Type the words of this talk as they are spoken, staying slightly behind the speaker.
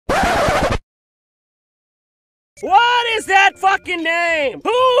What is that fucking name?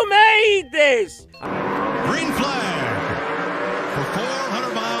 Who made this? Green flag for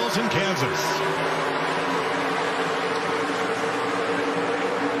 400 miles in Kansas.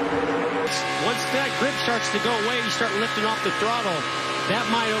 Once that grip starts to go away, you start lifting off the throttle. That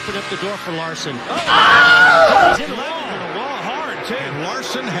might open up the door for Larson. Oh! He's in the wall hard, too. And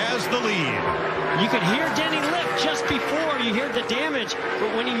Larson has the lead. You could hear Denny lift just before you heard the damage,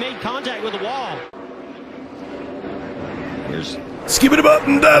 but when he made contact with the wall. Here's skip it up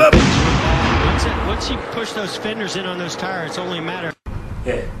and that up. Once you push those fenders in on those tires, it's only a matter.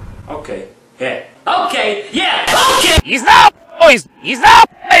 Yeah. Okay. Yeah. Okay. Yeah. Okay. He's up, boys. He's up.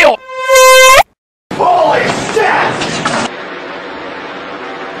 Hey. Holy shit!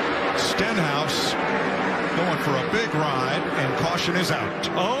 Stenhouse going for a big ride, and caution is out.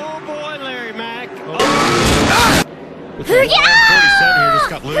 Oh boy, Larry Mack. Oh. Ah! 47 here just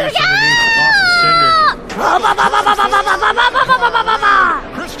got loose underneath Austin Cindric.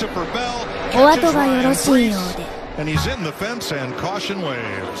 Christopher Bell catches Ryan, and he's in the fence, and caution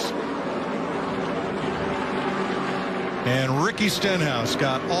waves. And Ricky Stenhouse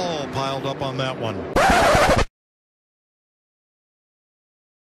got all piled up on that one.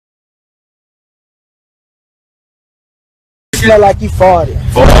 Smell like you farted.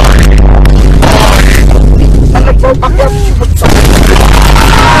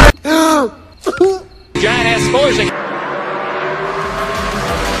 Giant ass scores again.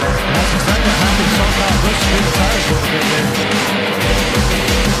 That's exactly how we saw how this big tires were a bit there.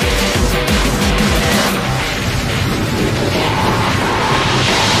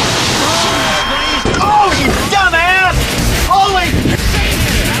 Oh, you dumbass! Holy!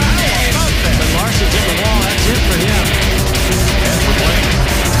 When Larson's in the wall, that's it for him. And for Blake.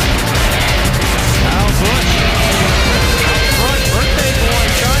 Kyle Busch. Out front, birthday boy,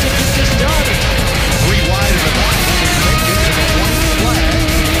 trying to get this done. 3 wide in the one. They get to the white flag.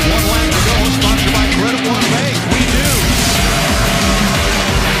 1 lap to go. Sponsored by Credit One Bank. We do.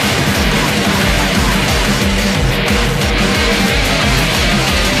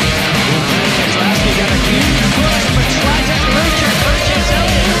 Lasky got a huge push, but slides at the race track. Chase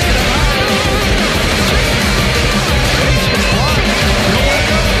Elliott is going to ride. Chase is blocked. Nowhere to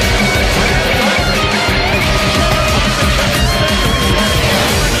go.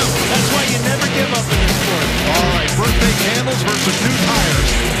 That's why you never give up in this sport. All right, birthday candles versus new tires.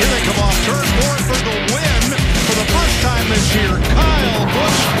 Here they come off turn 4 for the win. For the first time this year, Kyle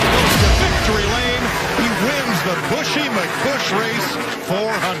Busch goes to victory lane. He wins the Buschy McBUSCH race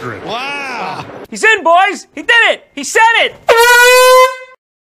 400. Wow. He's in, boys. He did it. He said it.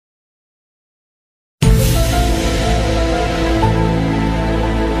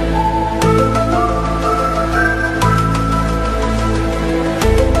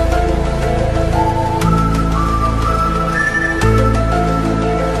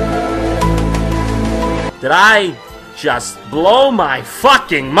 Did I just blow my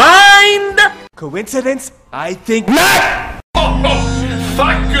fucking mind? Coincidence? I think not! Oh,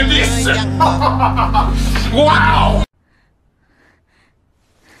 thank goodness! Wow!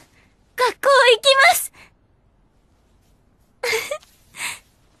 学校行きます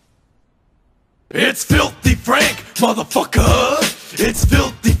It's Filthy Frank, motherfucker! It's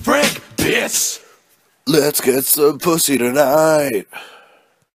Filthy Frank, bitch! Let's get some pussy tonight.